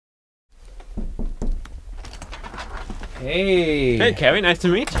Hey. Hey, Kevvy, nice to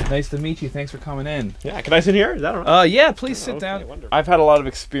meet you. Nice to meet you. Thanks for coming in. Yeah, can I sit here? Is that all right? Yeah, please sit down. Wonderful. I've had a lot of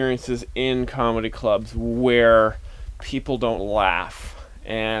experiences in comedy clubs where people don't laugh,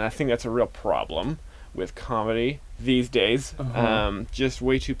 and I think that's a real problem with comedy these days. Just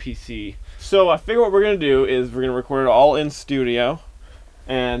way too PC. So I figure what we're gonna do is we're gonna record it all in studio,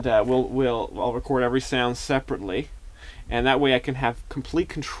 and I'll record every sound separately, and that way I can have complete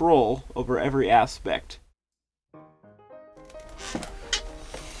control over every aspect.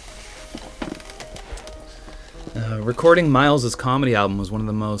 Recording Myles' comedy album was one of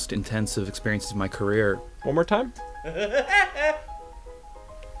the most intensive experiences of my career. One more time.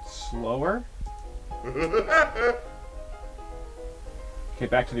 Slower. Okay,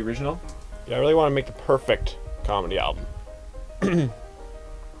 back to the original. Yeah, I really want to make the perfect comedy album.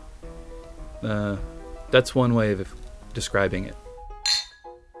 That's one way of describing it.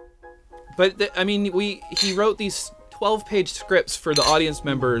 But I mean, he wrote these 12-page scripts for the audience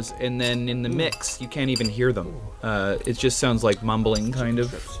members, and then in the mix, you can't even hear them. It just sounds like mumbling, kind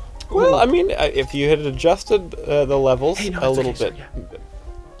of. Well, I mean, if you had adjusted the levels a little bit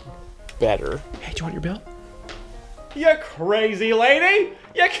better. Hey, do you want your bill? You crazy lady!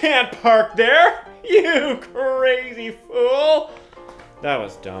 You can't park there! You crazy fool! That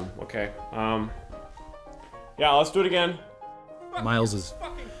was dumb. Okay. Yeah, let's do it again. Myles is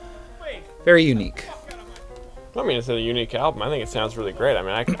very unique. I mean, it's a unique album. I think it sounds really great. I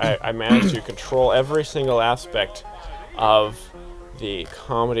mean, I managed to control every single aspect of the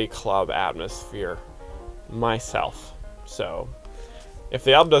comedy club atmosphere myself. So, if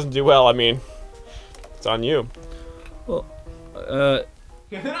the album doesn't do well, I mean, it's on you. Well, And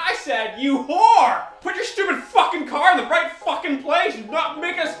then I said, you whore! Put your stupid fucking car in the right fucking place! Do not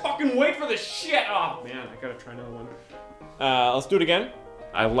make us fucking wait for the shit! Oh, man, I gotta try another one. Let's do it again.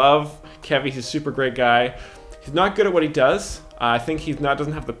 I love Kevvy. He's a super great guy. He's not good at what he does. I think he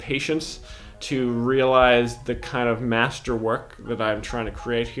doesn't have the patience to realize the kind of masterwork that I'm trying to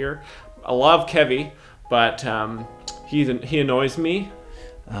create here. I love Kevvy, but he annoys me.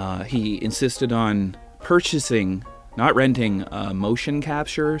 he insisted on purchasing, not renting, a motion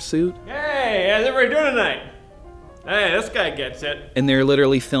capture suit. Hey, how's everybody doing tonight? Hey, this guy gets it. And they're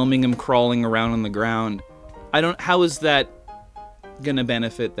literally filming him crawling around on the ground. How is that gonna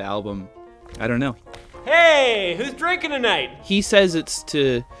benefit the album? I don't know. Hey, who's drinking tonight? He says it's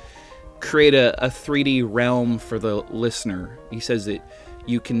to create a 3D realm for the listener. He says that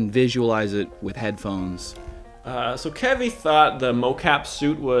you can visualize it with headphones. So Kevvy thought the mocap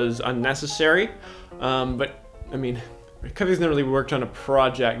suit was unnecessary, but I mean, Kevvy's never really worked on a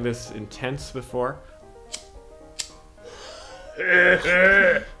project this intense before.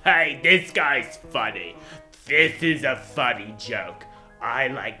 Hey, this guy's funny. This is a funny joke. I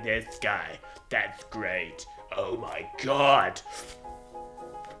like this guy. That's great. Oh my god.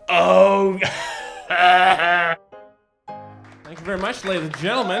 Oh. Thank you very much, ladies and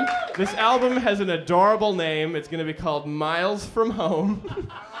gentlemen. This album has an adorable name. It's going to be called Miles from Home.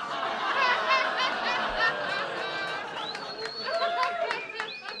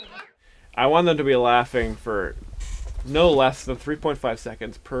 I want them to be laughing for no less than 3.5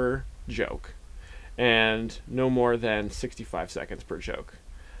 seconds per joke, and no more than 65 seconds per joke.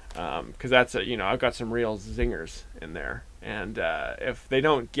 Because that's I've got some real zingers in there, and if they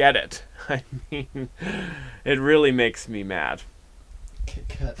don't get it, I mean, it really makes me mad.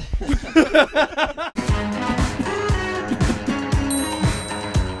 Cut.